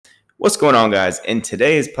What's going on, guys? In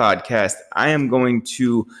today's podcast, I am going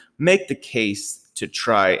to make the case to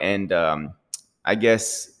try and, I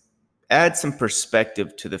guess, add some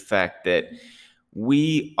perspective to the fact that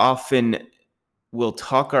we often will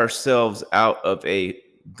talk ourselves out of a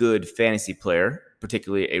good fantasy player,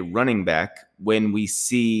 particularly a running back, when we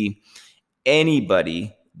see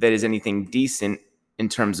anybody that is anything decent in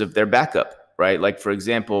terms of their backup, right? Like, for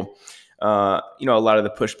example, a lot of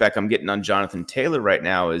the pushback I'm getting on Jonathan Taylor right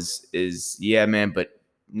now is yeah, man, but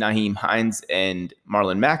Nyheim Hines and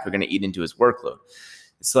Marlon Mack are going to eat into his workload.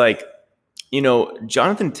 It's like,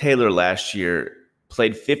 Jonathan Taylor last year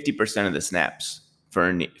played 50% of the snaps for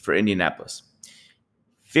Indianapolis.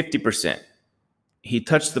 50%. He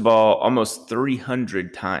touched the ball almost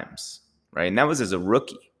 300 times, right? And that was as a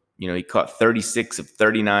rookie. He caught 36 of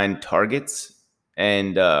 39 targets,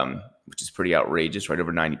 and which is pretty outrageous, right?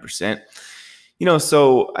 Over 90%.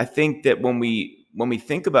 So I think that when we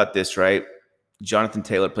think about this, right, Jonathan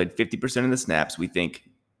Taylor played 50% of the snaps. We think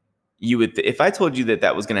if I told you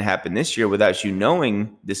that was going to happen this year without you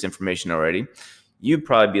knowing this information already, you'd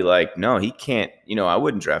probably be like, no, he can't, I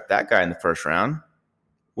wouldn't draft that guy in the first round.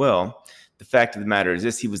 Well, the fact of the matter is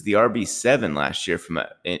this: he was the RB7 last year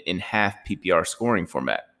in half PPR scoring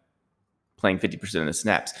format, playing 50% of the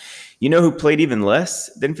snaps. You know who played even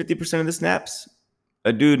less than 50% of the snaps?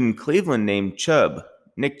 A dude in Cleveland named Chubb.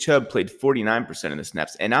 Nick Chubb played 49% of the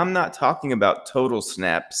snaps. And I'm not talking about total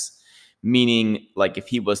snaps, meaning like if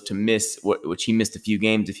he was to miss, which he missed a few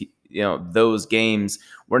games, those games,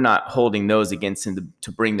 we're not holding those against him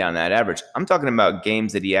to bring down that average. I'm talking about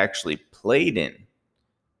games that he actually played in,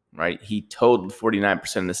 right? He totaled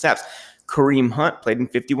 49% of the snaps. Kareem Hunt played in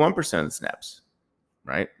 51% of the snaps.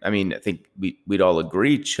 Right. I mean, I think we'd all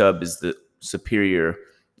agree Chubb is the superior,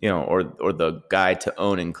 or the guy to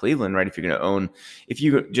own in Cleveland, right? If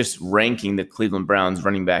you're just ranking the Cleveland Browns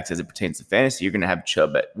running backs as it pertains to fantasy, you're going to have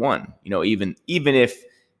Chubb at 1. Even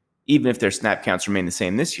if their snap counts remain the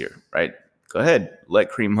same this year, right? Go ahead,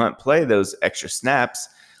 let Kareem Hunt play those extra snaps.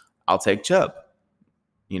 I'll take Chubb.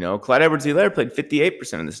 Clyde Edwards-Helaire played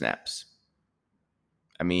 58% of the snaps.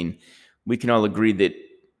 I mean, we can all agree that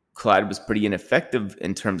Clyde was pretty ineffective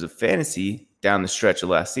in terms of fantasy down the stretch of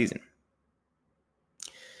last season.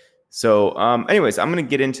 So, anyways, I'm going to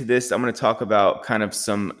get into this. I'm going to talk about kind of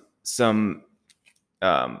some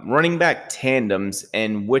running back tandems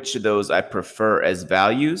and which of those I prefer as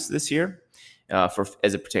values this year,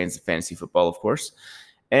 as it pertains to fantasy football, of course,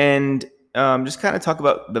 and just kind of talk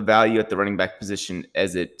about the value at the running back position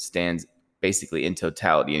as it stands, basically in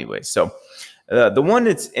totality. Anyway, so the one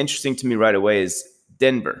that's interesting to me right away is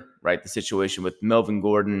Denver, right? The situation with Melvin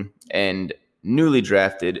Gordon and newly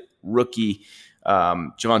drafted rookie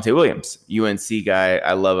Javonte Williams, UNC guy.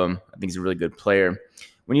 I love him. I think he's a really good player.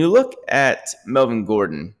 When you look at Melvin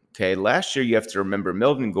Gordon, okay, last year you have to remember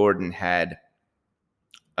Melvin Gordon had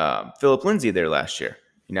Phillip Lindsay there last year.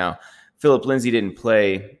 Now, Phillip Lindsay didn't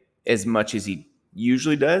play as much as he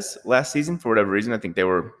usually does last season for whatever reason. I think they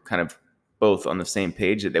were kind of both on the same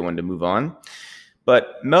page that they wanted to move on.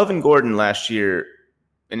 But Melvin Gordon last year,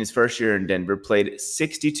 in his first year in Denver, played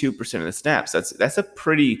 62% of the snaps. That's a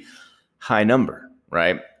pretty high number,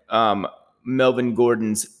 right? Melvin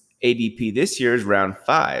Gordon's ADP this year is round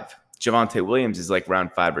 5. Javonte Williams is like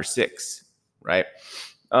round 5 or 6, right?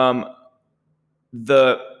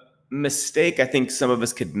 The mistake I think some of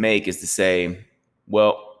us could make is to say,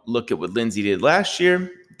 well, look at what Lindsay did last year.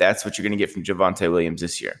 That's what you're going to get from Javonte Williams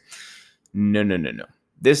this year. No.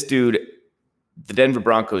 This dude, the Denver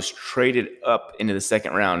Broncos traded up into the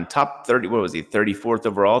second round, top 30. What was he? 34th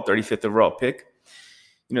overall, 35th overall pick.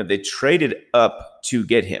 They traded up to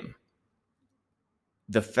get him.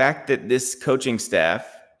 The fact that this coaching staff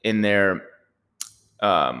in their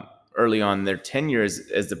early on their tenure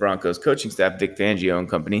as the Broncos coaching staff, Vic Fangio and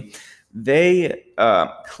company, they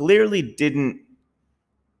clearly didn't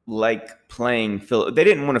like playing Phillip. They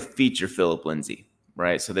didn't want to feature Phillip Lindsay,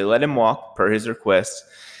 right? So they let him walk per his request.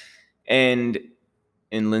 And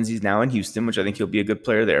Lindsay's now in Houston, which I think he'll be a good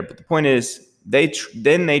player there. But the point is, they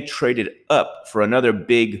traded up for another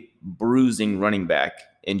big bruising running back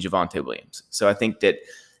in Javonte Williams. So I think that,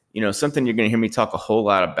 something you're going to hear me talk a whole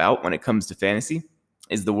lot about when it comes to fantasy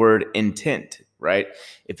is the word intent, right?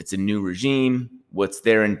 If it's a new regime, what's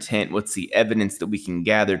their intent? What's the evidence that we can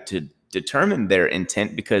gather to determine their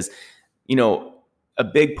intent? Because, a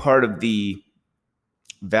big part of the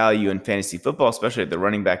value in fantasy football, especially at the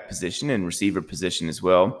running back position and receiver position as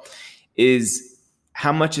well, is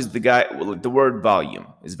how much is the guy, well, the word volume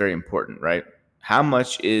is very important, right? How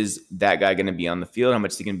much is that guy going to be on the field? How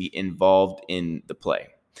much is he going to be involved in the play?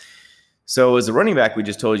 So as a running back, we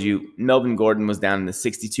just told you Melvin Gordon was down in the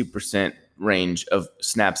 62% range of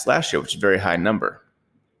snaps last year, which is a very high number.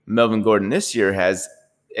 Melvin Gordon this year has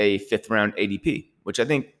a 5th-round ADP, which I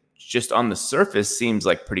think just on the surface seems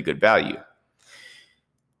like pretty good value.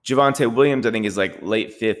 Javonte Williams, I think, is like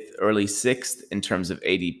late 5th, early 6th in terms of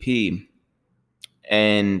ADP.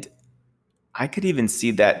 And I could even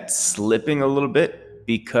see that slipping a little bit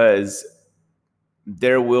because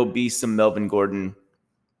there will be some Melvin Gordon,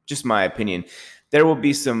 just my opinion, there will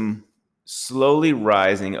be some slowly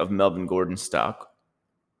rising of Melvin Gordon stock.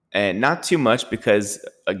 And not too much because,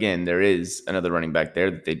 again, there is another running back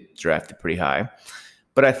there that they drafted pretty high.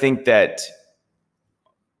 But I think that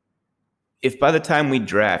if by the time we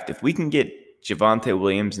draft, if we can get Javonte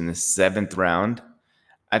Williams in the 7th round,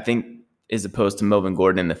 I think, as opposed to Melvin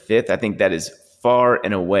Gordon in the 5th, I think that is far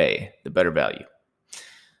and away the better value.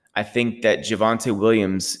 I think that Javonte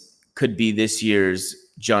Williams could be this year's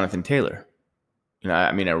Jonathan Taylor.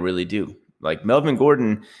 I mean, I really do. Like Melvin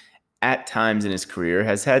Gordon at times in his career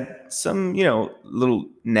has had some, little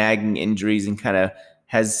nagging injuries and kind of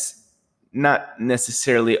has not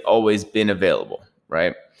necessarily always been available,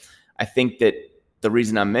 right? I think that the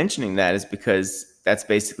reason I'm mentioning that is because that's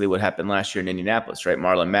basically what happened last year in Indianapolis, right?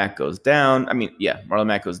 Marlon Mack goes down. Marlon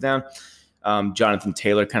Mack goes down. Jonathan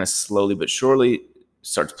Taylor kind of slowly but surely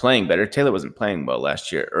starts playing better. Taylor wasn't playing well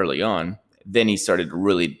last year early on. Then he started to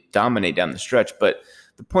really dominate down the stretch. But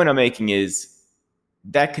the point I'm making is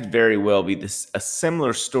that could very well be a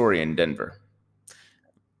similar story in Denver.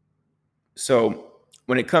 So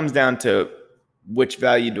when it comes down to which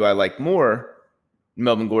value do I like more,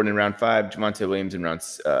 Melvin Gordon in round 5, Javonte Williams in round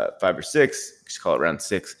 5 or 6, just call it round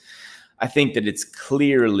 6. I think that it's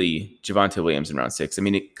clearly Javonte Williams in round 6. I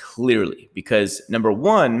mean, it clearly, because number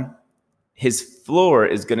one, his floor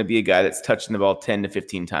is going to be a guy that's touching the ball 10 to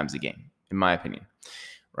 15 times a game, in my opinion,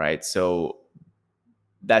 right? So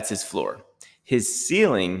that's his floor. His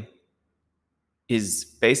ceiling is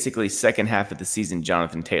basically second half of the season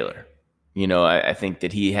Jonathan Taylor. I think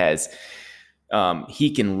that he has he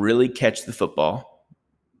can really catch the football,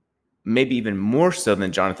 maybe even more so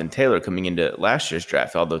than Jonathan Taylor coming into last year's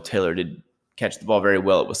draft, although Taylor did catch the ball very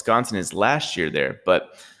well at Wisconsin his last year there.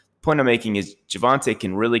 But the point I'm making is Javonte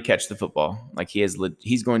can really catch the football. Like he's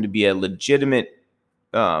going to be a legitimate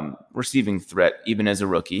receiving threat even as a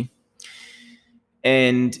rookie.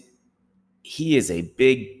 And he is a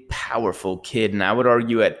big, powerful kid. And I would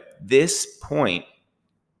argue at this point,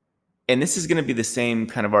 and this is going to be the same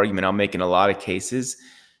kind of argument I'll make in a lot of cases,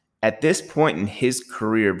 at this point in his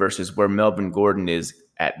career versus where Melvin Gordon is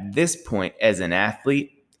at this point as an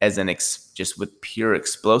athlete, just with pure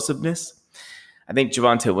explosiveness, I think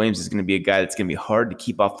Javonte Williams is going to be a guy that's going to be hard to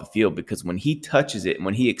keep off the field because when he touches it and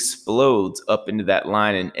when he explodes up into that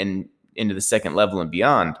line and into the second level and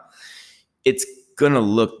beyond, it's going to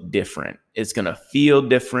look different. It's going to feel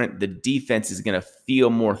different. The defense is going to feel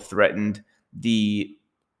more threatened. The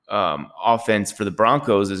offense for the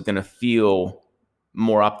Broncos is going to feel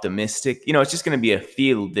more optimistic. It's just going to be a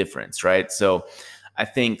feel difference, right? So I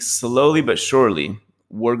think slowly but surely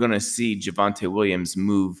we're going to see Javonte Williams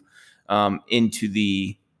move into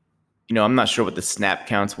the, I'm not sure what the snap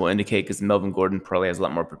counts will indicate because Melvin Gordon probably has a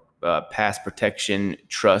lot more pass protection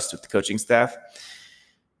trust with the coaching staff.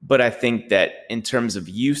 But I think that in terms of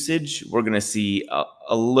usage, we're going to see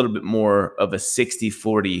a little bit more of a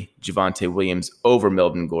 60-40 Javonte Williams over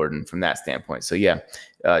Melvin Gordon from that standpoint. So, yeah,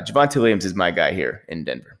 Javonte Williams is my guy here in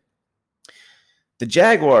Denver. The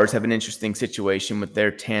Jaguars have an interesting situation with their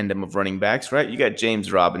tandem of running backs, right? You got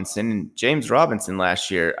James Robinson. And James Robinson last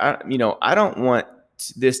year, I don't want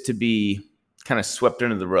this to be kind of swept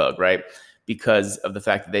under the rug, right? Because of the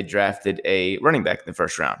fact that they drafted a running back in the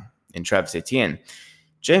first round in Travis Etienne.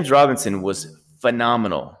 James Robinson was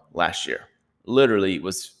phenomenal last year. Literally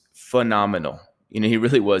was phenomenal. He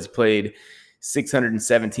really was. He played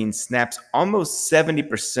 617 snaps, almost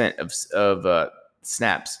 70% of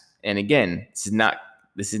snaps. And again,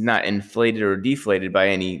 this is not inflated or deflated by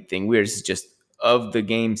anything weird. This is just of the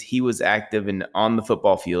games he was active and on the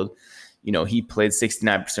football field. He played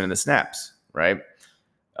 69% of the snaps, right?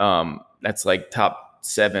 That's like top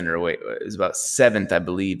 7 is about 7th, I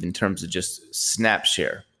believe, in terms of just snap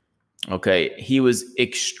share. Okay, he was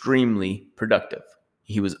extremely productive.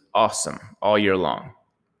 He was awesome all year long.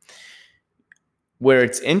 Where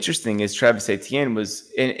it's interesting is Travis Etienne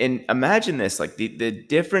was, and imagine this, like the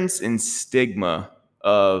difference in stigma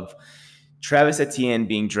of Travis Etienne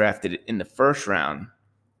being drafted in the first round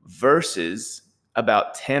versus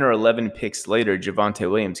about 10 or 11 picks later, Javonte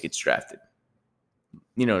Williams gets drafted.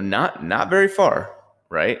 Not very far.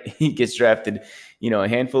 Right? He gets drafted, a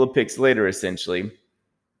handful of picks later, essentially.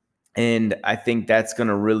 And I think that's going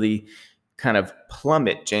to really kind of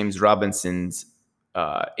plummet James Robinson's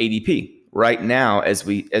ADP. Right now, as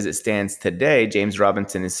it stands today, James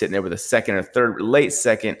Robinson is sitting there with a second or third, late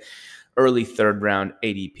second, early third round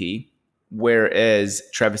ADP, whereas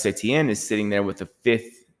Travis Etienne is sitting there with a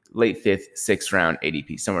late fifth, sixth round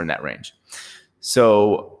ADP, somewhere in that range.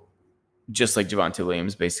 So just like Javonte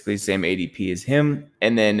Williams, basically same ADP as him.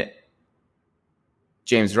 And then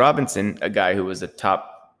James Robinson, a guy who was a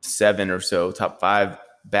top 7 or so, top 5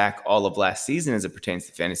 back all of last season as it pertains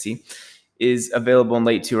to fantasy, is available in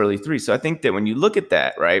late 2, early 3. So I think that when you look at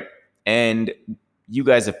that, right, and you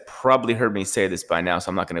guys have probably heard me say this by now, so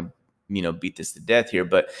I'm not going to, beat this to death here,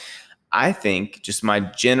 but I think just my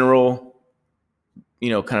general,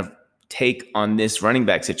 kind of take on this running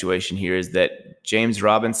back situation here is that James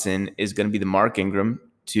Robinson is going to be the Mark Ingram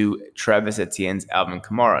to Travis Etienne's Alvin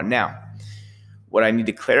Kamara. Now, what I need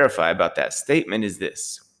to clarify about that statement is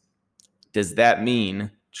this. Does that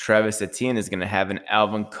mean Travis Etienne is going to have an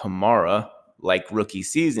Alvin Kamara like rookie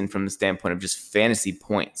season from the standpoint of just fantasy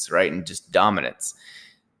points, right? And just dominance?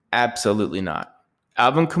 Absolutely not.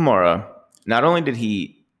 Alvin Kamara, not only did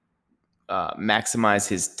he maximize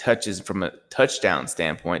his touches from a touchdown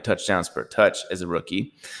standpoint, touchdowns per touch as a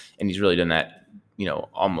rookie, and he's really done that,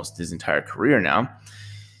 almost his entire career now,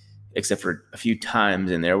 except for a few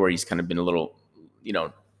times in there where he's kind of been a little,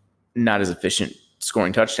 not as efficient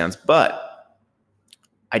scoring touchdowns. But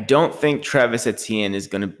I don't think Travis Etienne is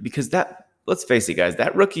going to, because let's face it, guys,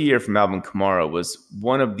 that rookie year from Alvin Kamara was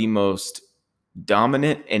one of the most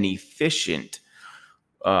dominant and efficient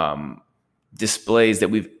displays that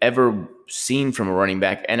we've ever seen from a running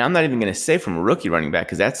back. And I'm not even going to say from a rookie running back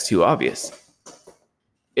because that's too obvious.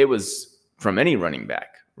 It was from any running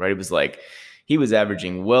back, right? It was like he was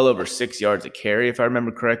averaging well over 6 yards a carry, if I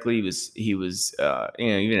remember correctly. He was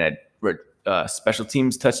even had special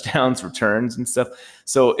teams touchdowns, returns, and stuff.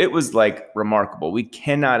 So it was like remarkable. We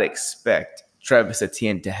cannot expect Travis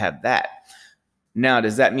Etienne to have that. Now,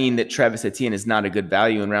 does that mean that Travis Etienne is not a good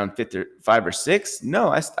value in round 5 or 6? No,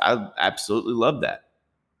 I absolutely love that.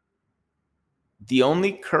 The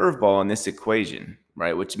only curveball in this equation,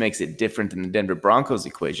 right, which makes it different than the Denver Broncos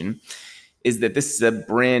equation, is that this is a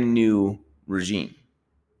brand new regime,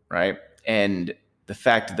 right? And the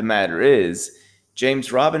fact of the matter is,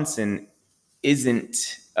 James Robinson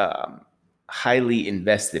isn't highly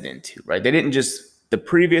invested into, right? The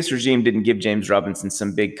previous regime didn't give James Robinson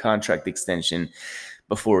some big contract extension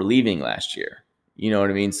before leaving last year. You know what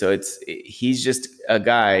I mean? So he's just a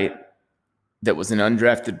guy that was an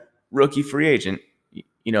undrafted rookie free agent,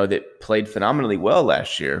 that played phenomenally well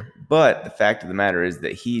last year. But the fact of the matter is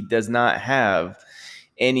that he does not have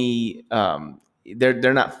any,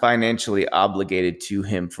 they're not financially obligated to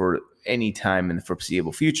him for any time in the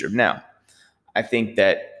foreseeable future. Now, I think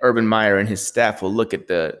that Urban Meyer and his staff will look at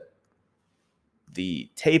the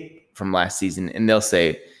tape from last season and they'll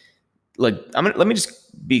say, look, let me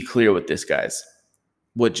just be clear with this, guys.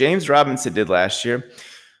 What James Robinson did last year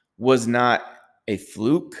was not a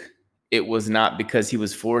fluke. It was not because he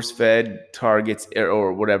was force-fed targets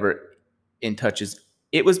or whatever in touches.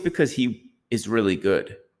 It was because he is really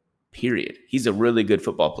good, period. He's a really good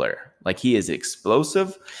football player. Like, he is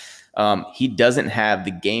explosive. He doesn't have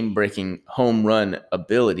the game-breaking home run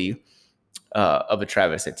ability of a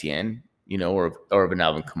Travis Etienne, or of an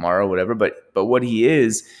Alvin Kamara or whatever. But what he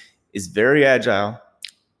is very agile.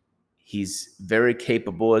 He's very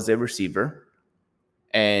capable as a receiver,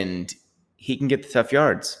 and he can get the tough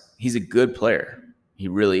yards. He's a good player. He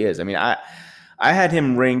really is. I mean, I had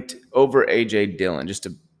him ranked over A.J. Dillon, just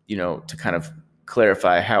to, to kind of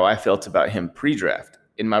clarify how I felt about him pre-draft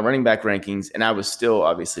in my running back rankings, and I was still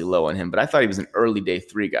obviously low on him, but I thought he was an early day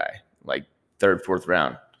 3 guy, like 3rd, 4th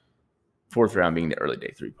round. 4th round being the early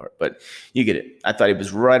day 3 part, but you get it. I thought he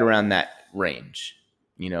was right around that range,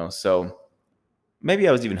 so maybe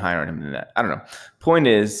I was even higher on him than that. I don't know. Point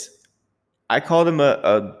is, I called him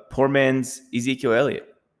a poor man's Ezekiel Elliott.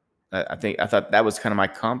 I thought that was kind of my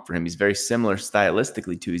comp for him. He's very similar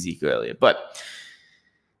stylistically to Ezekiel Elliott. But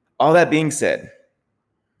all that being said,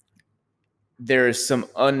 there is some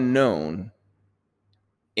unknown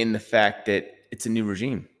in the fact that it's a new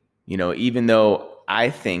regime. Even though I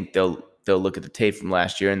think they'll look at the tape from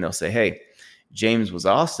last year and they'll say, hey, James was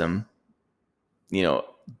awesome.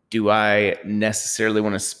 Do I necessarily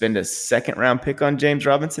want to spend a 2nd round pick on James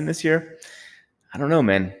Robinson this year? I don't know,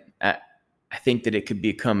 man. I think that it could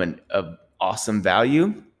become an awesome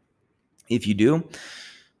value if you do,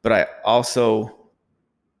 but I also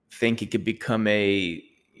think it could become a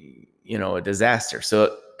disaster.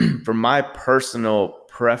 So from my personal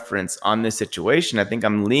preference on this situation, I think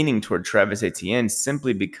I'm leaning toward Travis Etienne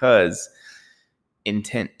simply because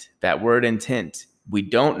intent, that word intent. We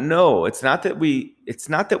don't know. It's not that we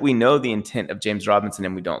know the intent of James Robinson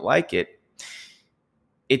and we don't like it.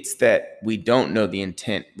 It's that we don't know the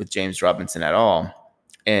intent with James Robinson at all.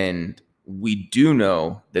 And we do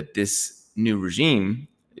know that this new regime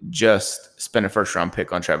just spent a first-round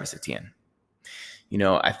pick on Travis Etienne.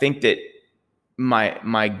 I think that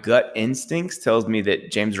my gut instincts tells me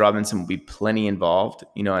that James Robinson will be plenty involved.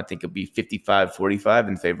 I think it'll be 55-45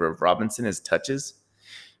 in favor of Robinson as touches.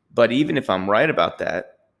 But even if I'm right about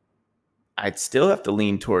that, I'd still have to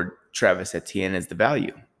lean toward Travis Etienne as the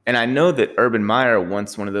value. And I know that Urban Meyer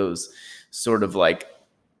wants one of those sort of like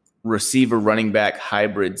receiver running back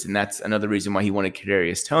hybrids, and that's another reason why he wanted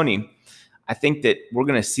Kadarius Toney. I think that we're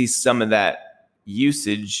going to see some of that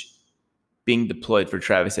usage being deployed for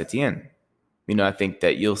Travis Etienne. I think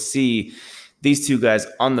that you'll see these two guys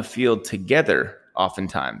on the field together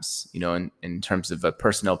oftentimes, in terms of a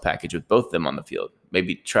personnel package with both of them on the field.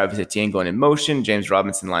 Maybe Travis Etienne going in motion, James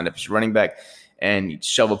Robinson lined up as running back, and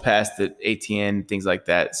shovel past the Etienne, things like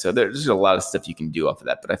that. So there's a lot of stuff you can do off of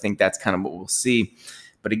that. But I think that's kind of what we'll see.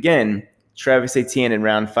 But again, Travis Etienne in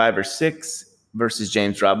round 5 or 6 versus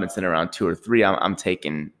James Robinson around 2 or 3. I'm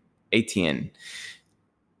taking Etienne.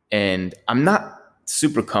 And I'm not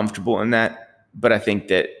super comfortable in that. But I think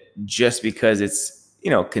that just because it's,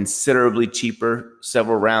 considerably cheaper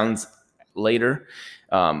several rounds later,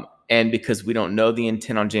 and because we don't know the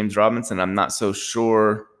intent on James Robinson, I'm not so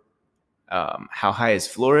sure how high his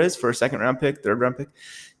floor is for a second-round pick, third-round pick.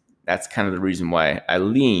 That's kind of the reason why I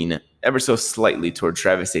lean ever so slightly toward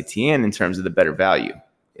Travis Etienne in terms of the better value.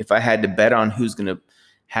 If I had to bet on who's going to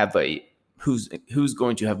have who's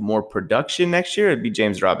going to have more production next year, it'd be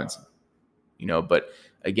James Robinson. But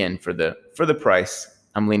again, for the price,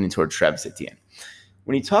 I'm leaning toward Travis Etienne.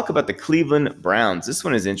 When you talk about the Cleveland Browns, this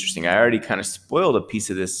one is interesting. I already kind of spoiled a piece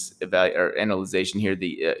of this analyzation here.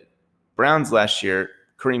 The Browns last year,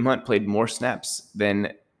 Kareem Hunt played more snaps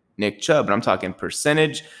than Nick Chubb, and I'm talking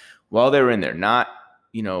percentage while they were in there, not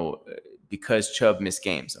because Chubb missed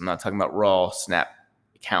games. I'm not talking about raw snap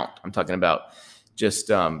count. I'm talking about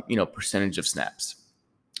just percentage of snaps.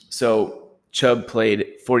 So Chubb played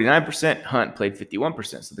 49%, Hunt played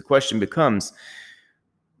 51%. So the question becomes,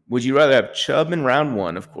 would you rather have Chubb in round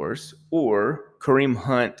 1, of course, or Kareem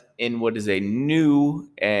Hunt in what is a new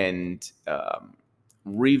and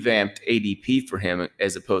revamped ADP for him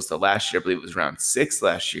as opposed to last year? I believe it was round 6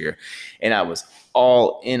 last year, and I was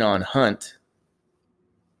all in on Hunt.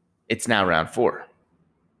 It's now round 4,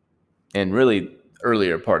 and really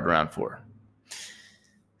earlier part of round 4.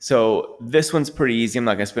 So this one's pretty easy. I'm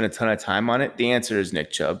not going to spend a ton of time on it. The answer is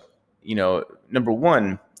Nick Chubb. Number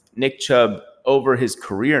one, Nick Chubb over his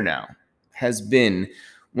career now has been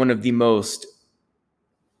one of the most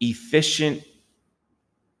efficient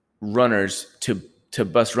runners to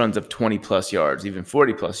bust runs of 20 plus yards, even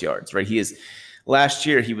 40 plus yards, right? Last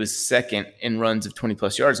year he was second in runs of 20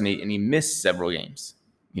 plus yards, and he missed several games.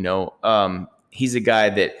 He's a guy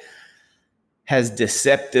that has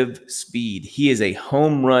deceptive speed. He is a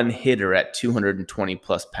home run hitter at 220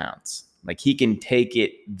 plus pounds. Like, he can take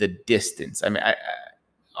it the distance. I mean, I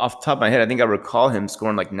off the top of my head, I think I recall him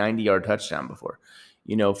scoring like 90-yard touchdown before.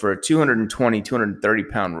 For a 220,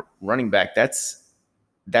 230-pound running back, that's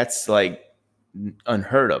like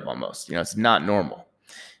unheard of almost. It's not normal.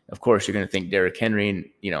 Of course, you're going to think Derrick Henry, and,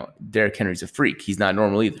 Derrick Henry's a freak. He's not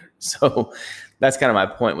normal either. So that's kind of my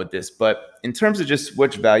point with this. But in terms of just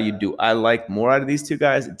which value do I like more out of these two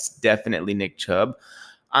guys, it's definitely Nick Chubb.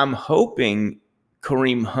 I'm hoping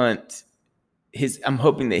Kareem Hunt, I'm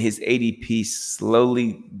hoping that his ADP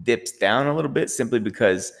slowly dips down a little bit, simply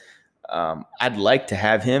because I'd like to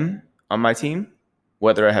have him on my team,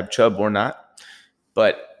 whether I have Chubb or not.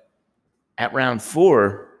 But at round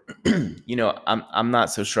 4, I'm not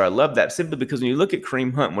so sure I love that, simply because when you look at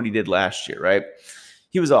Kareem Hunt, what he did last year, right?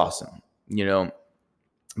 He was awesome,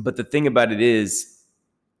 But the thing about it is,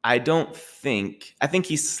 I think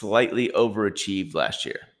he slightly overachieved last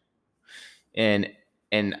year.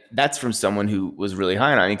 And that's from someone who was really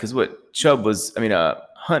high on him, because what Chubb was,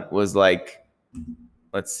 Hunt was like,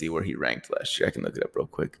 let's see where he ranked last year. I can look it up real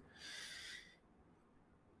quick.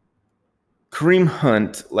 Kareem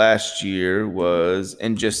Hunt last year was,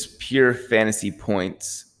 in just pure fantasy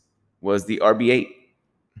points, was the RB8.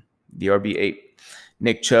 The RB8.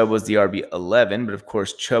 Nick Chubb was the RB11, but of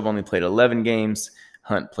course Chubb only played 11 games.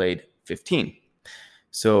 Hunt played 15.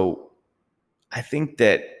 So I think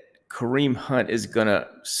that Kareem Hunt is going to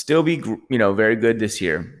still be, very good this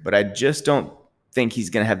year, but I just don't think he's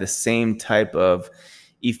going to have the same type of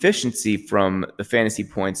efficiency from the fantasy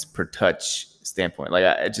points per touch standpoint. Like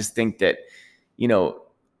I just think that,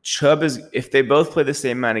 Chubb is, if they both play the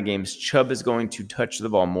same amount of games, Chubb is going to touch the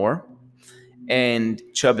ball more. And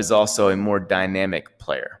Chubb is also a more dynamic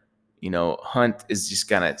player. Hunt is just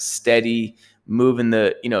kind of steady, moving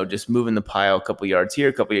the pile a couple yards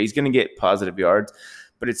here, he's going to get positive yards,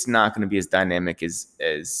 but it's not going to be as dynamic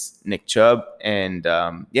as Nick Chubb. And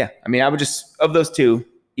I would just, of those two,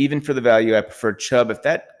 even for the value, I prefer Chubb. If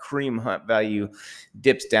that Kareem Hunt value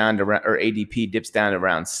dips down to, or ADP dips down to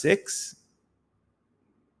around 6,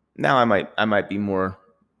 now I might be more.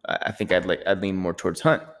 I think I'd lean more towards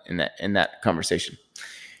Hunt in that conversation.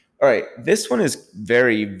 All right, this one is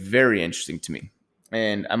very, very interesting to me,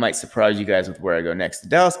 and I might surprise you guys with where I go next. The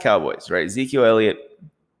Dallas Cowboys, right? Ezekiel Elliott,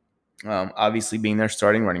 obviously being their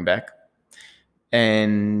starting running back,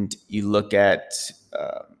 and you look at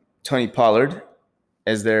Tony Pollard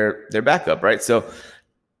as their backup, right? So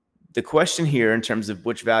the question here, in terms of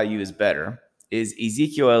which value is better, is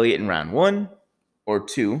Ezekiel Elliott in round 1 or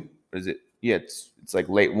 2? Or is it? Yeah, it's like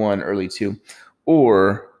late 1, early 2,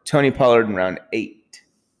 or Tony Pollard in round 8.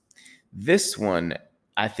 This one,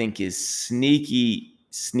 I think, is sneaky,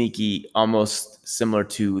 almost similar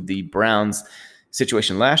to the Browns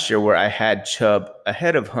situation last year, where I had Chubb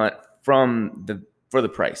ahead of Hunt for the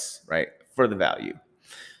price, right? For the value.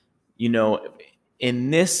 In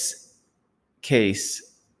this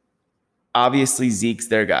case, obviously Zeke's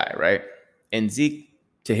their guy, right? And Zeke,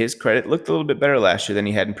 to his credit, looked a little bit better last year than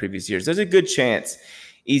he had in previous years. There's a good chance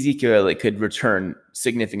Ezekiel Elliott could return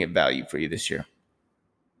significant value for you this year.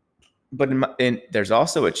 But there's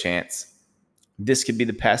also a chance this could be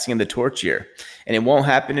the passing of the torch year, and it won't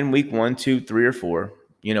happen in week 1, 2, 3, or 4.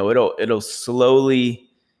 It'll slowly,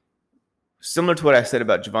 similar to what I said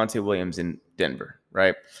about Javonte Williams in Denver,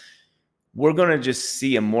 right? We're going to just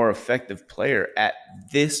see a more effective player at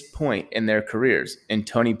this point in their careers in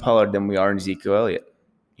Tony Pollard than we are in Ezekiel Elliott,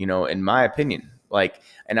 in my opinion.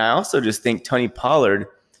 And I also just think Tony Pollard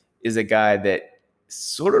is a guy that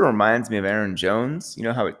sort of reminds me of Aaron Jones.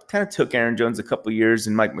 How it kind of took Aaron Jones a couple years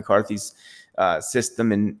in Mike McCarthy's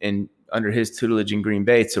system and under his tutelage in Green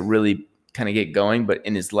Bay to really kind of get going. But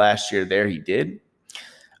in his last year there, he did.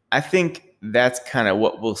 I think that's kind of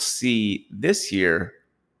what we'll see this year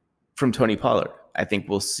from Tony Pollard. I think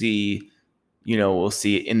we'll see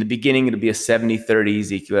in the beginning, it'll be a 70-30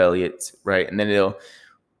 Ezekiel Elliott, right? And then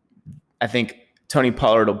I think Tony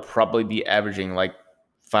Pollard will probably be averaging like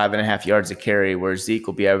 5.5 yards a carry, where Zeke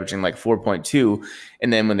will be averaging like 4.2.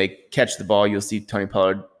 And then when they catch the ball, you'll see Tony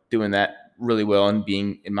Pollard doing that really well and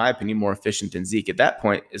being, in my opinion, more efficient than Zeke at that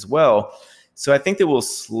point as well. So I think that we'll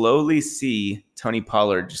slowly see Tony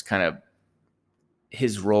Pollard just kind of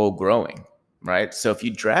his role growing, right? So if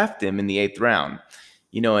you draft him in the 8th round,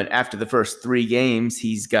 and after the first 3 games,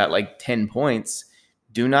 he's got like 10 points,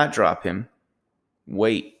 do not drop him.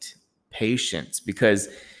 Wait, patience, because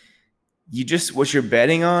what you're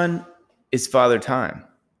betting on is father time,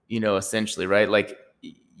 essentially, right? Like,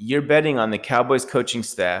 you're betting on the Cowboys coaching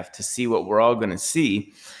staff to see what we're all going to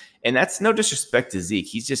see. And that's no disrespect to Zeke.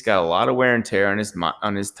 He's just got a lot of wear and tear on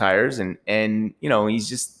his tires. And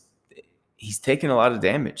he's taken a lot of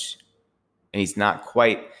damage. And he's not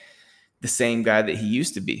quite the same guy that he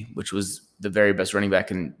used to be, which was the very best running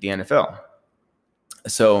back in the NFL.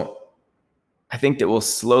 So I think that we'll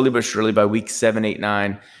slowly but surely, by week 7, 8,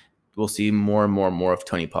 9, we'll see more and more of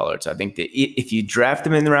Tony Pollard. So I think that if you draft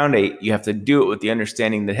him in round 8, you have to do it with the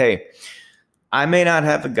understanding that, hey, I may not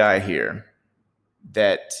have a guy here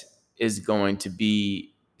that is going to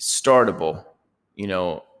be startable,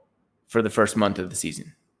 for the first month of the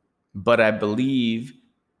season. But I believe,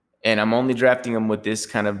 and I'm only drafting him with this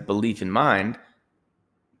kind of belief in mind,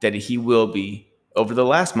 that he will be over the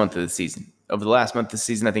last month of the season. Over the last month of the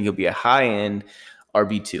season, I think he'll be a high-end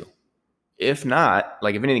RB2. If not,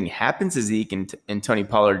 like, if anything happens to Zeke and Tony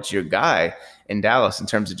Pollard's your guy in Dallas in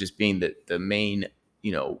terms of just being the main,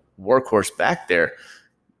 workhorse back there,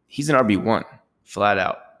 he's an RB1, flat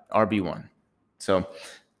out RB1. So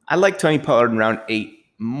I like Tony Pollard in round 8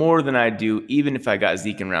 more than I do, even if I got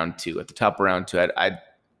Zeke in round 2. At the top of round 2, I'd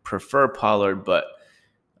prefer Pollard, but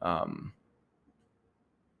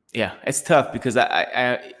it's tough because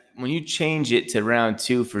I when you change it to round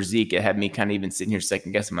 2 for Zeke, it had me kind of even sitting here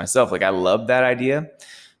second guessing myself. Like, I love that idea.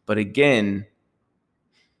 But again,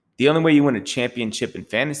 the only way you win a championship in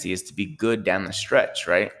fantasy is to be good down the stretch,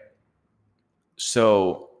 right?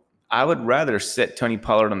 So I would rather set Tony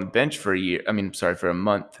Pollard on the bench for a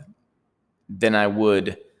month than I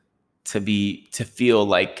would to feel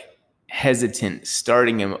like hesitant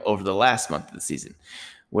starting him over the last month of the season.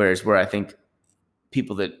 Where I think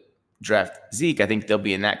people that draft Zeke, I think they'll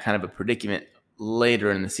be in that kind of a predicament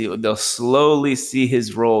later in the season. They'll slowly see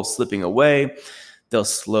his role slipping away. They'll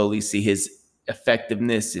slowly see his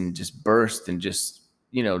effectiveness and just burst and just,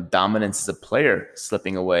 dominance as a player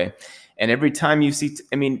slipping away. And every time you see,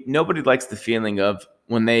 nobody likes the feeling of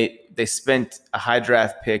when they spent a high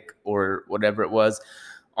draft pick or whatever it was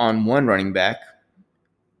on one running back,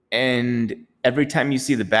 and every time you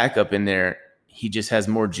see the backup in there, he just has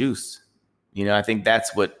more juice. I think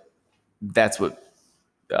that's what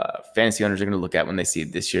fantasy owners are going to look at when they see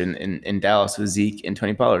it this year in Dallas with Zeke and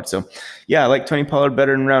Tony Pollard. So, yeah, I like Tony Pollard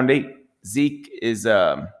better in round 8. Zeke is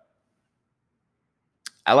I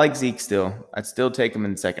like Zeke still. I'd still take him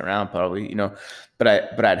in the second round probably,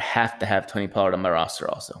 but I'd have to have Tony Pollard on my roster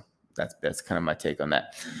also. That's kind of my take on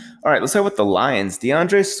that. All right, let's start with the Lions.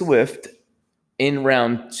 DeAndre Swift in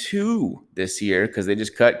round 2 this year, because they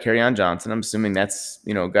just cut Kerryon Johnson. I'm assuming that's,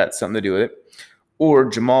 got something to do with it. Or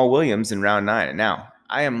Jamal Williams in round 9. And now,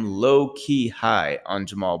 I am low-key high on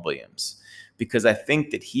Jamal Williams because I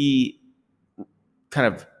think that he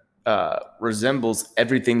kind of resembles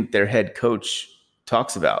everything their head coach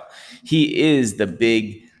talks about. He is the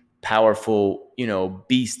big, powerful,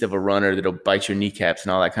 beast of a runner that'll bite your kneecaps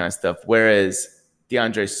and all that kind of stuff. Whereas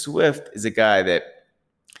DeAndre Swift is a guy that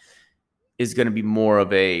is going to be more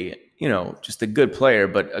of a, just a good player,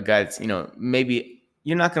 but a guy that's, maybe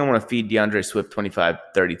you're not going to want to feed DeAndre Swift 25,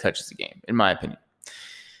 30 touches a game, in my opinion.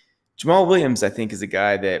 Jamal Williams, I think, is a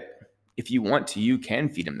guy that if you want to, you can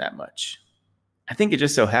feed him that much. I think it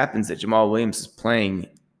just so happens that Jamal Williams is playing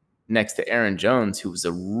next to Aaron Jones, who was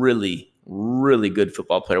a really, really good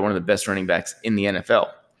football player, one of the best running backs in the NFL.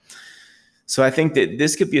 So I think that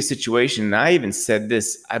this could be a situation, and I even said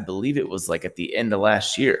this, I believe it was like at the end of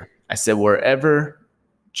last year. I said, wherever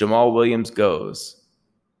Jamal Williams goes,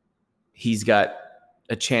 he's got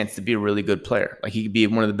a chance to be a really good player. Like he could be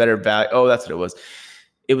one of the better value. Oh, that's what it was.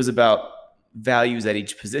 It was about values at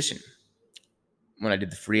each position. When I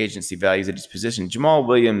did the free agency values at each position, Jamal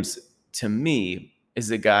Williams, to me,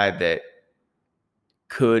 is a guy that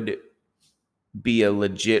could be a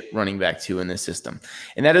legit running back too in this system.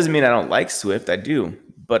 And that doesn't mean I don't like Swift. I do.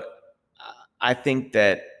 But I think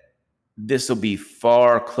that this will be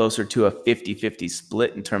far closer to a 50-50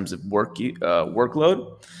 split in terms of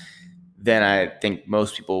workload than I think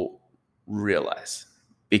most people realize.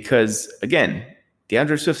 Because, again,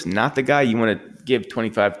 DeAndre Swift's not the guy you want to give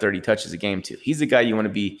 25, 30 touches a game to. He's the guy you want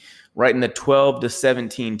to be right in the 12 to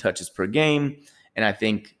 17 touches per game. And I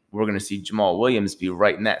think we're going to see Jamal Williams be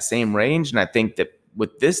right in that same range. And I think that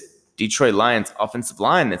with this Detroit Lions offensive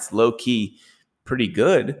line that's low-key pretty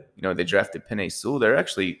good, they drafted Penei Sewell. They're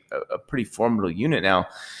actually a pretty formidable unit now.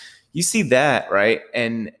 You see that, right?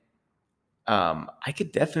 And I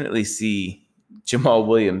could definitely see Jamal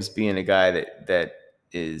Williams being a guy that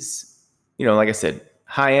is, like I said,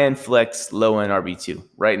 high-end flex, low-end RB2,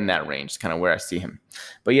 right in that range, kind of where I see him.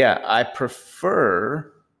 But yeah, I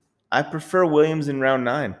prefer Williams in round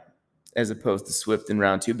 9 as opposed to Swift in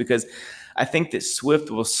round 2, because I think that Swift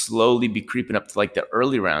will slowly be creeping up to like the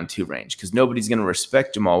early round 2 range, because nobody's going to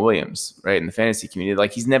respect Jamal Williams, right, in the fantasy community.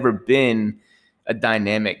 Like he's never been a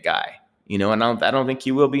dynamic guy, and I don't think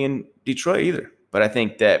he will be in Detroit either. But I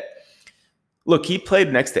think that, look, he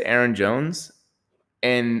played next to Aaron Jones,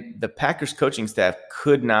 and the Packers coaching staff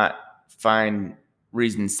could not find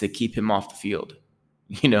reasons to keep him off the field.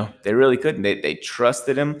 They really couldn't. They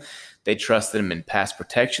trusted him. They trusted him in pass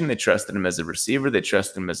protection. They trusted him as a receiver. They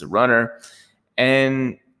trusted him as a runner.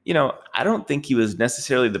 And, I don't think he was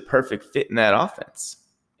necessarily the perfect fit in that offense.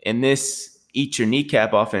 In this eat your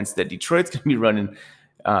kneecap offense that Detroit's going to be running,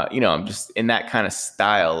 I'm just in that kind of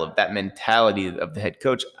style of that mentality of the head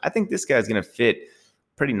coach. I think this guy's going to fit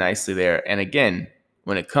pretty nicely there. And again,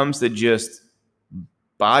 when it comes to just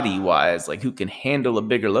body-wise, like who can handle a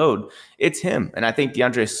bigger load, it's him. And I think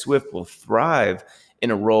DeAndre Swift will thrive in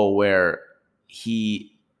a role where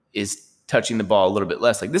he is touching the ball a little bit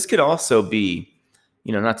less. Like this could also be,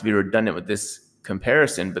 not to be redundant with this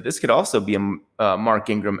comparison, but this could also be a Mark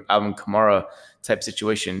Ingram, Alvin Kamara type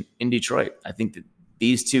situation in Detroit. I think that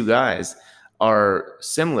these two guys are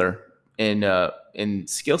similar in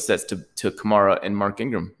skill sets to Kamara and Mark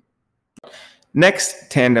Ingram. Next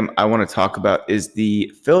tandem I want to talk about is the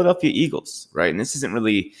Philadelphia Eagles, right? And this isn't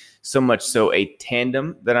really so much so a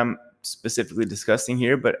tandem that I'm specifically discussing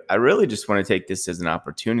here, but I really just want to take this as an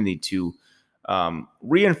opportunity to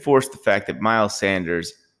reinforce the fact that Miles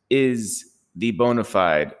Sanders is the bona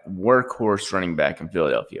fide workhorse running back in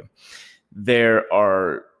Philadelphia. There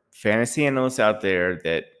are fantasy analysts out there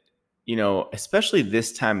that, especially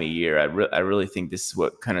this time of year, I really think this is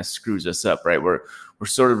what kind of screws us up, right? We're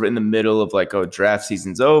sort of in the middle of like, oh, draft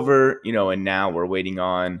season's over, and now we're waiting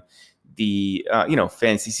on the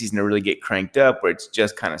fantasy season to really get cranked up, where it's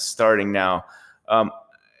just kind of starting now.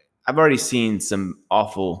 I've already seen some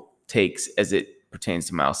awful takes as it pertains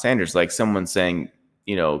to Miles Sanders, like someone saying,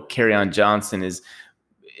 Kerryon Johnson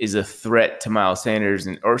is a threat to Miles Sanders,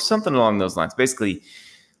 or something along those lines. Basically,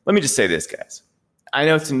 let me just say this, guys. I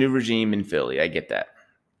know it's a new regime in Philly. I get that.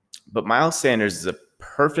 But Miles Sanders is a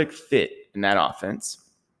perfect fit in that offense.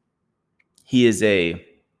 He is a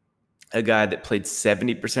guy that played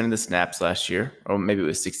 70% of the snaps last year, or maybe it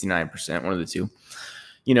was 69%, one of the two.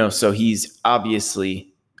 So he's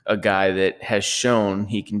obviously a guy that has shown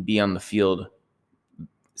he can be on the field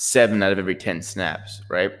 7 out of every 10 snaps,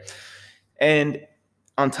 right? And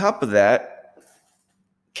on top of that,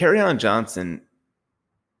 Kerryon Johnson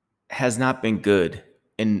has not been good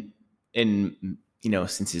in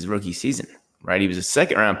since his rookie season, right? He was a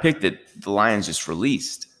second-round pick that the Lions just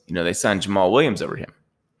released. They signed Jamal Williams over him.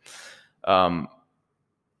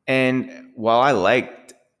 And while I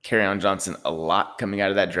liked Kerryon Johnson a lot coming out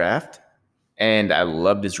of that draft, and I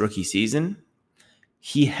loved his rookie season,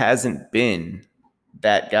 he hasn't been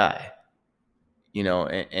that guy.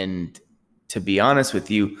 And to be honest with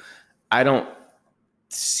you, I don't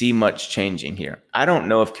see much changing here. I don't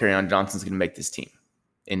know if Kerryon Johnson's going to make this team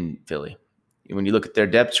in Philly. When you look at their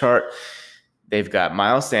depth chart, they've got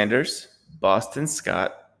Miles Sanders, Boston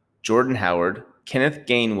Scott, Jordan Howard, Kenneth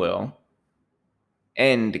Gainwell,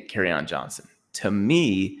 and Kerryon Johnson. To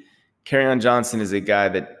me, Kerryon Johnson is a guy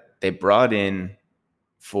that they brought in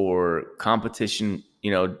for competition,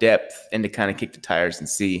 depth, and to kind of kick the tires and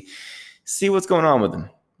see what's going on with him,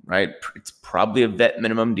 right? It's probably a vet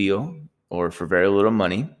minimum deal, or for very little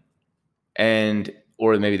money,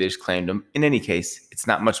 or maybe they just claimed him. In any case, it's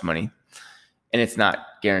not much money, and it's not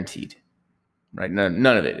guaranteed, right? None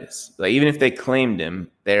of it is. Like, even if they claimed him,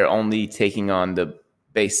 they're only taking on the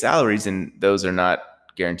base salaries, and those are not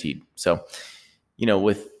guaranteed. So,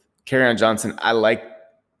 with Kerryon Johnson, I like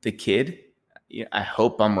the kid. I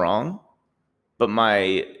hope I'm wrong, but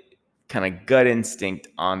my kind of gut instinct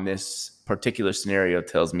on this particular scenario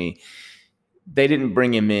tells me they didn't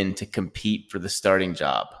bring him in to compete for the starting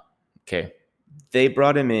job. Okay. They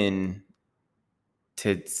brought him in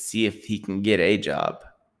to see if he can get a job.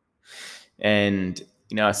 And,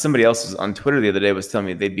 somebody else was on Twitter the other day was telling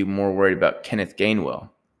me they'd be more worried about Kenneth Gainwell.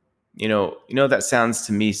 That sounds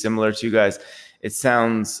to me similar to you guys. It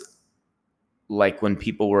sounds like when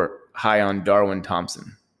people were high on Darwin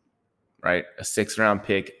Thompson, right? A 6th-round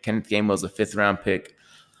pick. Kenneth Gainwell's a 5th-round pick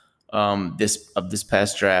this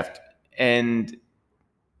past draft. And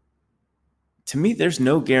to me, there's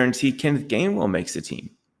no guarantee Kenneth Gainwell makes the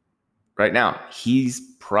team. Right now, he's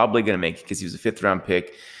probably going to make it because he was a 5th-round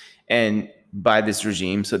pick. And by this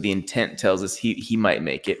regime, so the intent tells us he might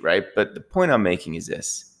make it, right? But the point I'm making is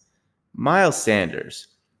this. Miles Sanders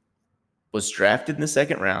was drafted in the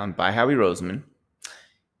 2nd round by Howie Roseman.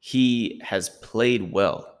 He has played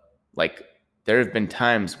well. Like, there have been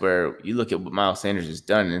times where you look at what Miles Sanders has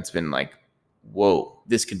done, and it's been like, whoa,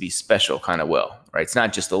 this could be special kind of well, right? It's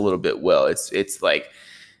not just a little bit well. It's like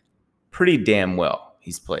pretty damn well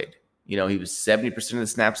he's played. He was 70% of the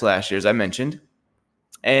snaps last year, as I mentioned.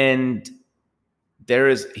 And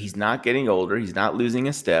he's not getting older. He's not losing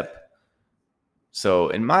a step. So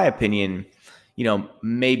in my opinion,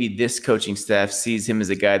 maybe this coaching staff sees him as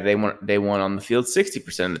a guy they want on the field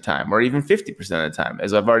 60% of the time, or even 50% of the time.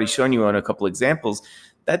 As I've already shown you on a couple examples,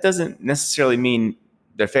 that doesn't necessarily mean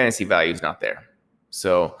their fantasy value is not there.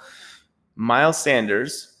 So Miles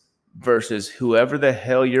Sanders versus whoever the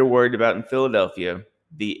hell you're worried about in Philadelphia,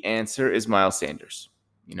 the answer is Miles Sanders.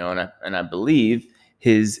 And I believe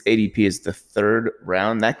his ADP is the 3rd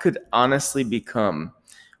round. That could honestly become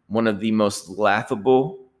one of the most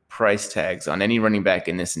laughable price tags on any running back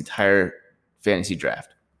in this entire fantasy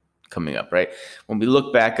draft coming up, right? When we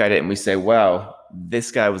look back at it and we say, wow,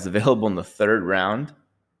 this guy was available in the 3rd round,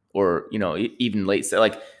 or, even late.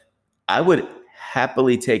 Like, I would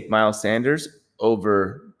happily take Miles Sanders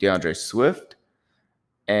over DeAndre Swift,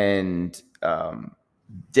 and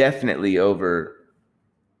definitely even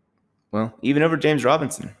over James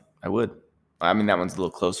Robinson. I would. I mean, that one's a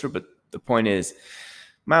little closer, but the point is,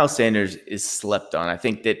 Miles Sanders is slept on. I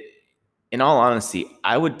think that, in all honesty,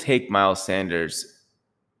 I would take Miles Sanders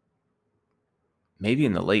maybe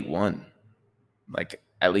in the late 1. Like,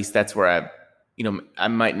 at least that's where I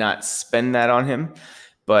might not spend that on him,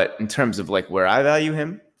 but in terms of like where I value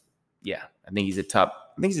him, yeah, I think he's a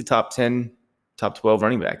top 10, top 12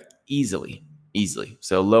 running back easily.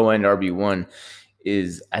 So low end RB1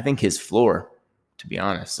 is I think his floor, to be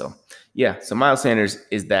honest. So yeah, so Miles Sanders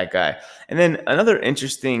is that guy. And then another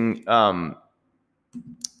interesting kind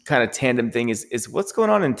of tandem thing is what's going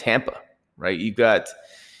on in Tampa, right? You've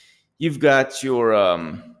got your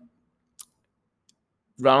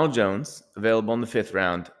Ronald Jones available in the 5th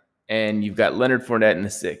round, and you've got Leonard Fournette in the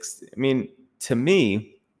 6th. I mean, to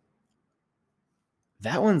me,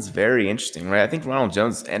 that one's very interesting, right? I think Ronald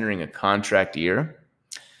Jones is entering a contract year,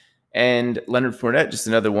 and Leonard Fournette just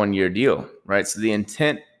another 1-year deal, right? So the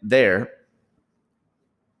intent there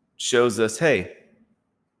shows us, hey,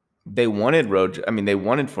 they wanted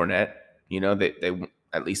Fournette. They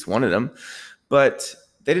at least wanted him, but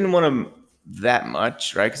they didn't want him that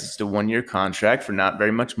much, right? Because it's a 1-year contract for not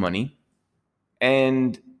very much money,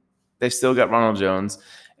 and they still got Ronald Jones.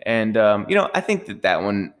 And I think that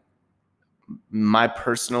one, my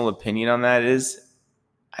personal opinion on that is,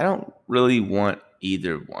 I don't really want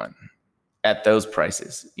either one at those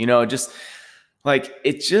prices. Just like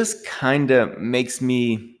it just kind of makes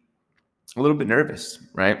me a little bit nervous,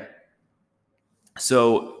 right?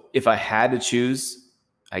 So if I had to choose,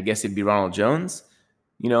 I guess it'd be Ronald Jones,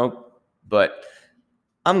 but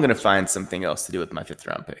I'm going to find something else to do with my 5th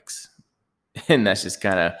round picks. And that's just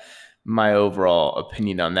kind of my overall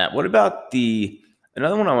opinion on that. What about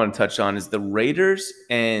another one I want to touch on is the Raiders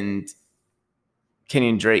and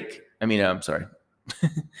Kenyon Drake. I'm sorry.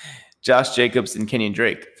 Josh Jacobs and Kenyon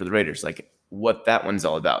Drake for the Raiders, like what that one's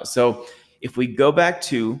all about. So if we go back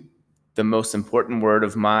to the most important word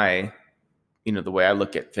of my, the way I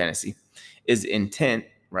look at fantasy is intent,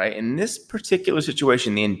 right? In this particular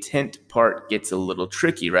situation, the intent part gets a little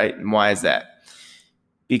tricky, right? And why is that?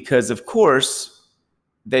 Because of course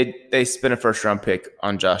they spent a 1st round pick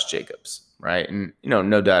on Josh Jacobs, right? And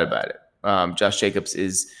no doubt about it. Josh Jacobs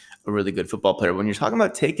is a really good football player. When you're talking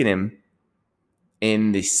about taking him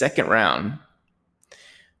in the 2nd round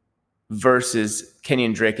versus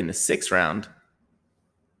Kenyon Drake in the 6th round,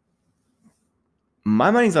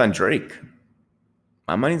 my money's on Drake.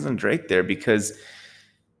 My money's on Drake there because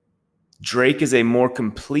Drake is a more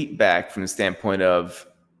complete back from the standpoint of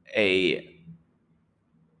a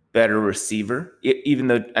better receiver, even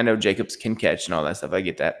though I know Jacobs can catch and all that stuff. I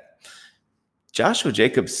get that. Joshua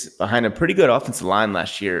Jacobs, behind a pretty good offensive line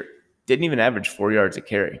last year, didn't even average 4 yards a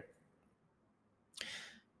carry.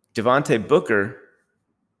 Devontae Booker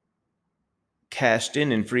cashed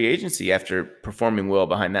in free agency after performing well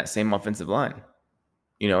behind that same offensive line.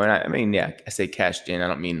 And I say cashed in. I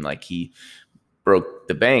don't mean like he broke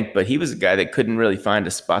the bank, but he was a guy that couldn't really find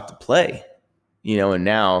a spot to play, and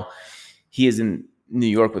now he is in New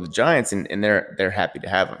York with the Giants, and they're happy to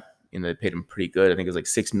have him. They paid him pretty good. I think it was like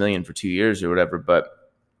 $6 million for 2 years or whatever. But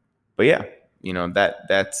yeah,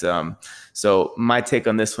 that's so my take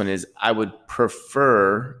on this one is I would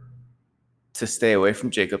prefer to stay away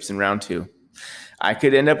from Jacobs in round 2. I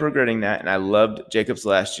could end up regretting that, and I loved Jacobs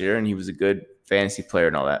last year, and he was a good fantasy player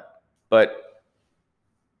and all that. But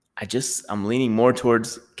I'm leaning more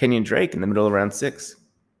towards Kenyon Drake in the middle of round 6.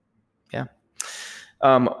 Yeah.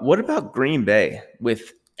 What about Green Bay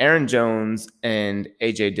with Aaron Jones and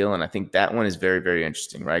A.J. Dillon? I think that one is very, very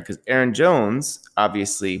interesting, right? Because Aaron Jones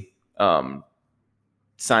obviously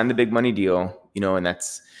signed the big money deal, and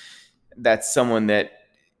that's someone that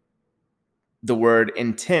the word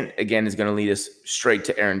intent, again, is going to lead us straight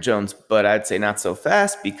to Aaron Jones, but I'd say not so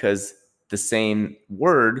fast because the same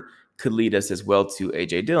word could lead us as well to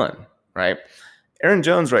A.J. Dillon, right? Aaron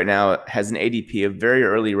Jones right now has an ADP of very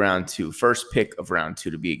early round 2, first pick of round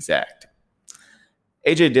 2 to be exact.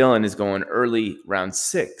 A.J. Dillon is going early round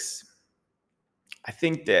 6. I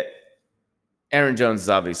think that Aaron Jones is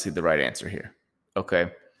obviously the right answer here,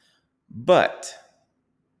 okay? But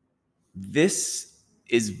this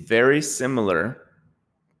is very similar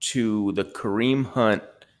to the Kareem Hunt,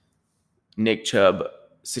 Nick Chubb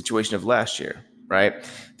situation of last year, right?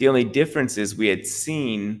 The only difference is we had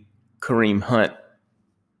seen Kareem Hunt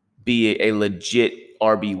be a legit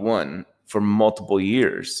RB1 for multiple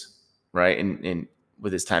years, right? And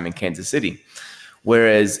with his time in Kansas City.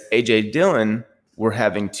 Whereas A.J. Dillon, we're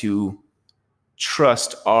having to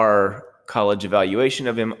trust our college evaluation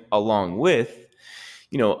of him along with,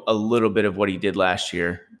 a little bit of what he did last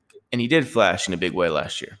year. And he did flash in a big way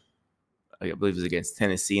last year. I believe it was against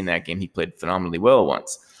Tennessee in that game. He played phenomenally well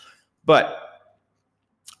once. But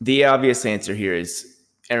the obvious answer here is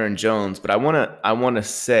Aaron Jones. But I want to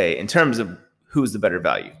say, in terms of who's the better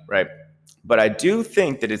value, right? But I do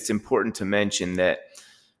think that it's important to mention that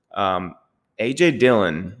A.J.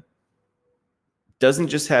 Dillon doesn't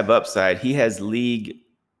just have upside. He has league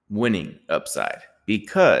winning upside,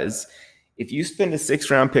 because if you spend a 6th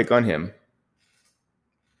round pick on him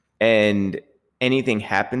and anything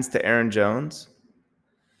happens to Aaron Jones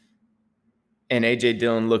and A.J.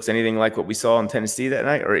 Dillon looks anything like what we saw in Tennessee that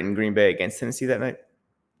night or in Green Bay against Tennessee that night,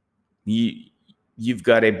 you've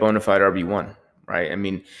got a bona fide RB1, right? I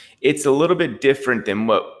mean, it's a little bit different than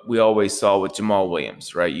what we always saw with Jamal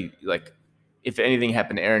Williams, right? If anything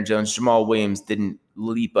happened to Aaron Jones, Jamal Williams didn't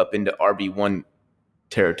leap up into RB1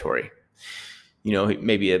 territory.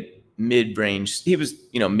 Maybe a mid-range. He was,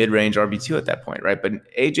 mid-range RB2 at that point, right? But in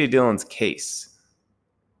A.J. Dillon's case,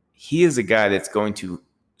 he is a guy that's going to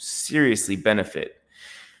seriously benefit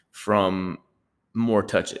from more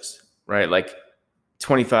touches, right? Like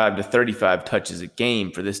 25 to 35 touches a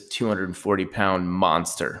game for this 240-pound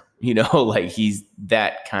monster. Like he's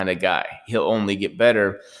that kind of guy. He'll only get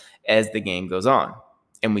better as the game goes on.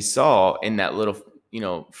 And we saw in that little,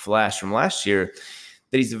 flash from last year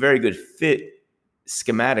that he's a very good fit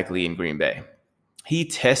schematically in Green Bay. He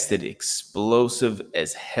tested explosive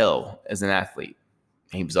as hell as an athlete.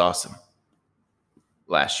 He was awesome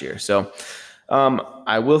last year. So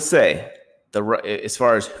I will say, as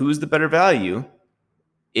far as who's the better value,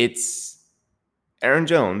 it's Aaron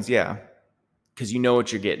Jones, yeah, because you know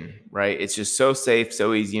what you're getting, right? It's just so safe,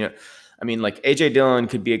 so easy. Like A.J. Dillon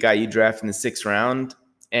could be a guy you draft in the 6th round,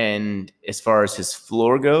 and as far as his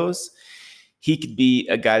floor goes, he could be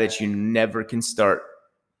a guy that you never can start,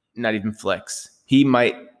 not even flex.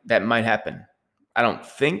 That might happen. I don't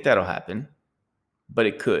think that'll happen, but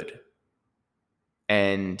it could.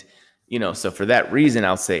 And so for that reason,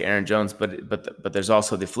 I'll say Aaron Jones. But there's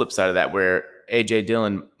also the flip side of that where A.J.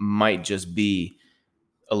 Dillon might just be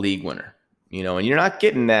a league winner. And you're not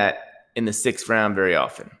getting that in the 6th round very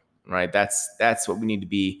often, right? That's what we need to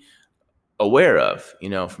be aware of,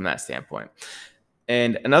 from that standpoint.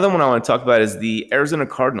 And another one I want to talk about is the Arizona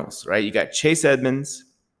Cardinals, right? You got Chase Edmonds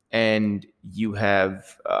and you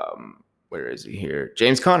have, where is he here?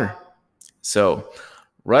 James Conner. So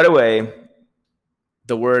right away,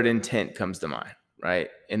 the word intent comes to mind, right?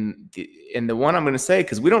 And the one I'm going to say,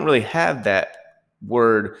 because we don't really have that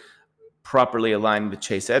word properly aligned with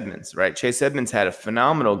Chase Edmonds, right? Chase Edmonds had a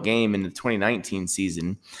phenomenal game in the 2019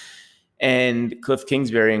 season, and Cliff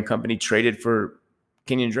Kingsbury and company traded for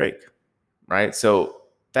Kenyon Drake, right? So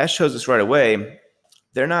that shows us right away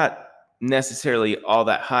they're not necessarily all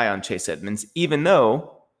that high on Chase Edmonds, even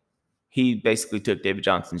though he basically took David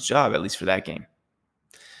Johnson's job, at least for that game.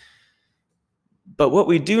 But what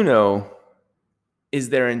we do know is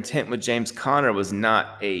their intent with James Conner was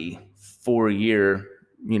not a 4-year,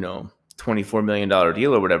 $24 million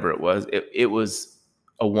deal or whatever it was. It was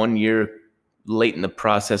a 1-year late in the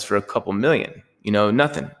process for a couple million,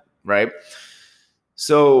 nothing, right?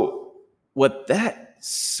 So what that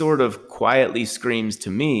sort of quietly screams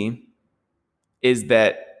to me is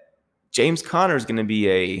that James Conner is going to be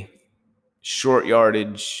a short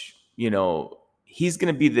yardage, he's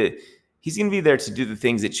going to be there to do the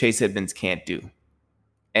things that Chase Edmonds can't do.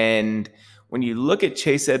 And when you look at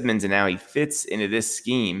Chase Edmonds and how he fits into this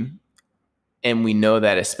scheme, and we know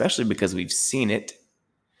that especially because we've seen it,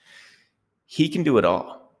 he can do it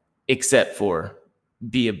all except for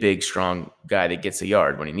be a big, strong guy that gets a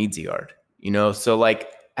yard when he needs a yard, So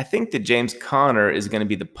I think that James Conner is going to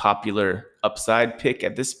be the popular upside pick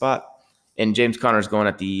at this spot. And James Conner is going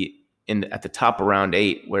at the top of round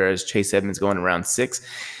 8, whereas Chase Edmonds going around 6.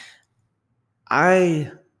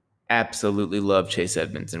 I absolutely love Chase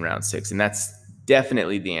Edmonds in round 6, and that's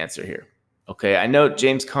definitely the answer here. Okay, I know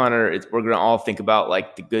James Conner, we're going to all think about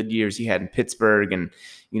like the good years he had in Pittsburgh and,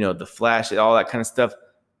 the flash, all that kind of stuff.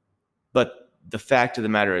 But the fact of the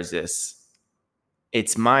matter is this.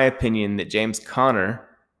 It's my opinion that James Conner,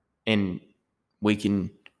 and we can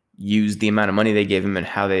use the amount of money they gave him and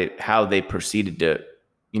how they proceeded to,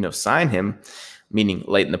 sign him, meaning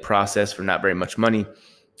late in the process for not very much money.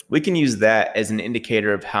 We can use that as an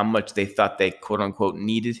indicator of how much they thought they quote unquote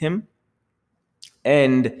needed him,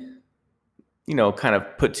 and kind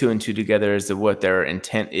of put 2 and 2 together as to what their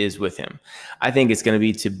intent is with him. I think it's going to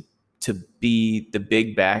be to be the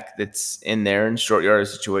big back that's in there in short yardage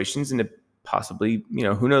situations, and to possibly,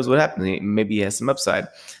 who knows what happens. Maybe he has some upside,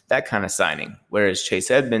 that kind of signing. Whereas Chase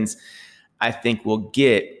Edmonds, I think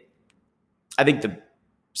the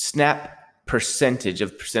percentage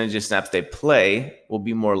of snaps they play will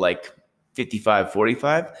be more like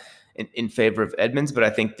 55-45 in favor of Edmonds. But I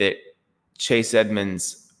think that Chase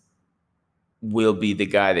Edmonds will be the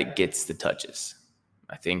guy that gets the touches.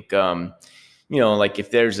 I think,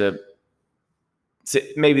 if there's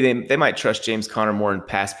maybe they might trust James Conner more in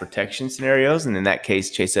pass protection scenarios. And in that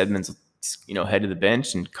case, Chase Edmonds, head to the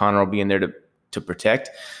bench, and Conner will be in there to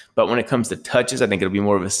protect. But when it comes to touches, I think it'll be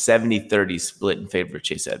more of a 70-30 split in favor of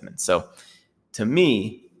Chase Edmonds. So to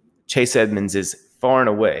me, Chase Edmonds is far and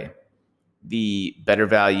away the better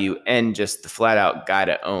value and just the flat out guy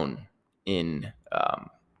to own in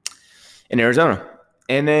Arizona.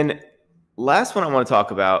 And then last one I want to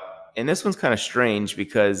talk about, and this one's kind of strange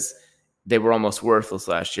because they were almost worthless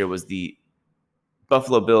last year, was the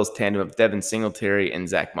Buffalo Bills tandem of Devin Singletary and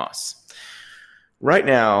Zach Moss. Right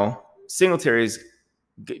now, Singletary is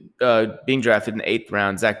being drafted in the 8th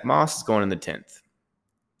round. Zach Moss is going in the 10th.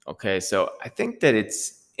 Okay, so I think that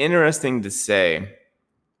it's interesting to say.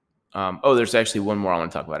 There's actually one more I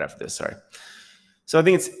want to talk about after this. Sorry. So I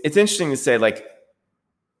think it's interesting to say, like,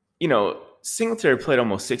 Singletary played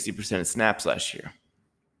almost 60% of snaps last year.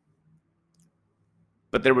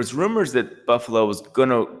 But there was rumors that Buffalo was going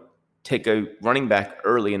to take a running back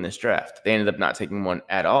early in this draft. They ended up not taking one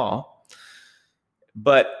at all.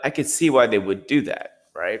 But I could see why they would do that,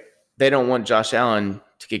 right? They don't want Josh Allen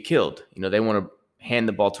to get killed. They want to hand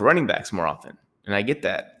the ball to running backs more often. And I get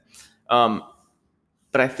that.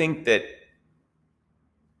 But I think that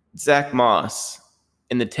Zach Moss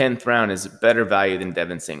in the 10th round is a better value than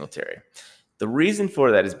Devin Singletary. The reason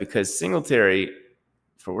for that is because Singletary,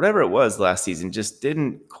 for whatever it was last season, just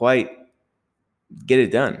didn't quite get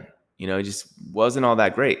it done. He just wasn't all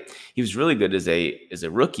that great. He was really good as a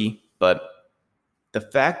rookie, but the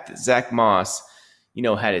fact that Zach Moss,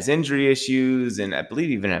 had his injury issues and I believe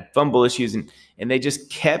even had fumble issues, and they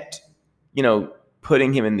just kept,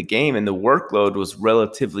 putting him in the game and the workload was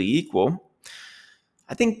relatively equal.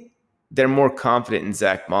 I think they're more confident in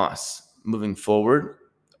Zach Moss moving forward,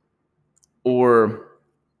 or,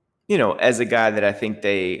 as a guy that I think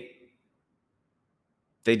they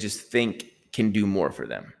just think can do more for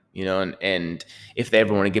them, and if they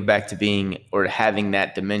ever want to get back to being or having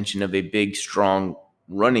that dimension of a big, strong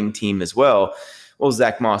running team as well,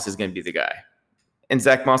 Zach Moss is going to be the guy. And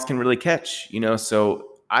Zach Moss can really catch, so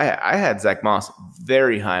I had Zach Moss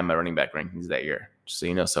very high in my running back rankings that year, just so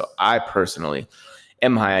you know. So I personally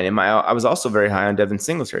am high on him. I was also very high on Devin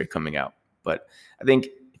Singletary coming out. But I think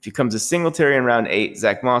if he comes to Singletary in round 8,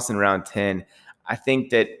 Zach Moss in round 10, I think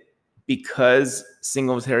that because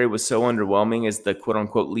Singletary was so underwhelming as the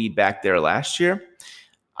quote-unquote lead back there last year,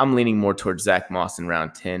 I'm leaning more towards Zach Moss in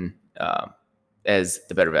round 10 as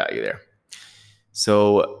the better value there.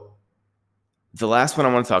 So the last one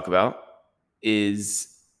I want to talk about is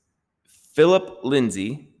Philip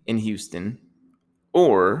Lindsay in Houston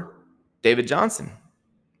or David Johnson,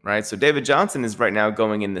 right? So David Johnson is right now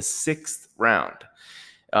going in the 6th round.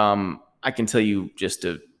 I can tell you, just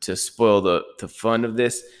to spoil the fun of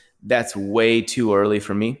this, that's way too early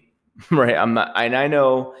for me, right? I'm not, and I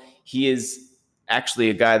know he is actually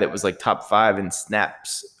a guy that was like top 5 in snap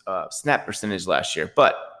percentage last year,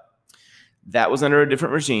 but that was under a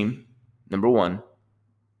different regime, number one,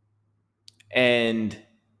 and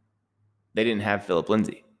they didn't have Philip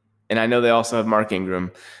Lindsay. And I know they also have Mark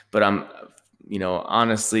Ingram, but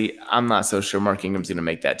honestly, I'm not so sure Mark Ingram's going to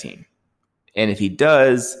make that team. And if he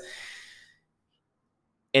does,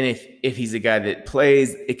 and if he's a guy that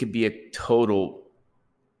plays, it could be a total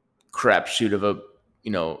crapshoot of a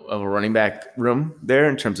running back room there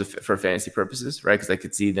in terms of for fantasy purposes, right? Because I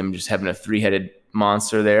could see them just having a 3-headed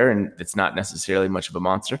monster there, and it's not necessarily much of a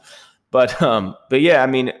monster. But yeah, I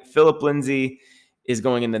mean, Philip Lindsay is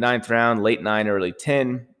going in the 9th round, late 9, early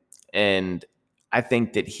 10. And I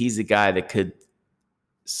think that he's a guy that could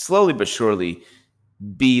slowly but surely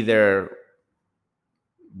be their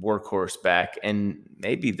workhorse back and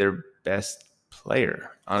maybe their best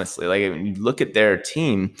player, honestly. Like, when you look at their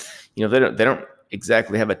team, they don't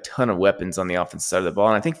exactly have a ton of weapons on the offensive side of the ball.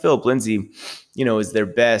 And I think Philip Lindsay, is their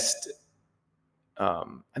best. I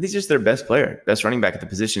think he's just their best player, best running back at the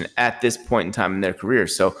position at this point in time in their career.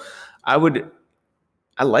 So I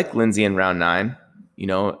like Lindsay in round 9,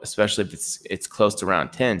 especially if it's close to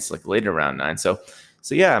round 10, so like later round 9. So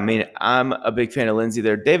yeah, I mean, I'm a big fan of Lindsay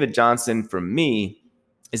there. David Johnson, for me,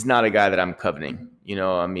 is not a guy that I'm coveting.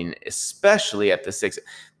 I mean, especially at the 6th.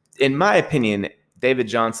 In my opinion, David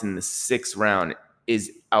Johnson in the 6th round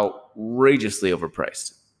is outrageously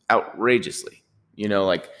overpriced. Outrageously.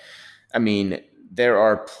 I mean, there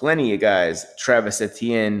are plenty of guys, Travis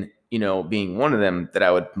Etienne, being one of them, that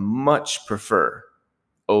I would much prefer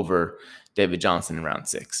over David Johnson in round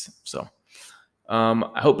 6. So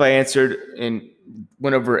I hope I answered and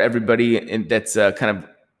went over everybody that's kind of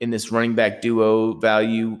in this running back duo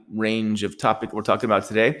value range of topic we're talking about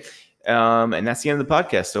today. And that's the end of the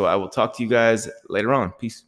podcast. So I will talk to you guys later on. Peace.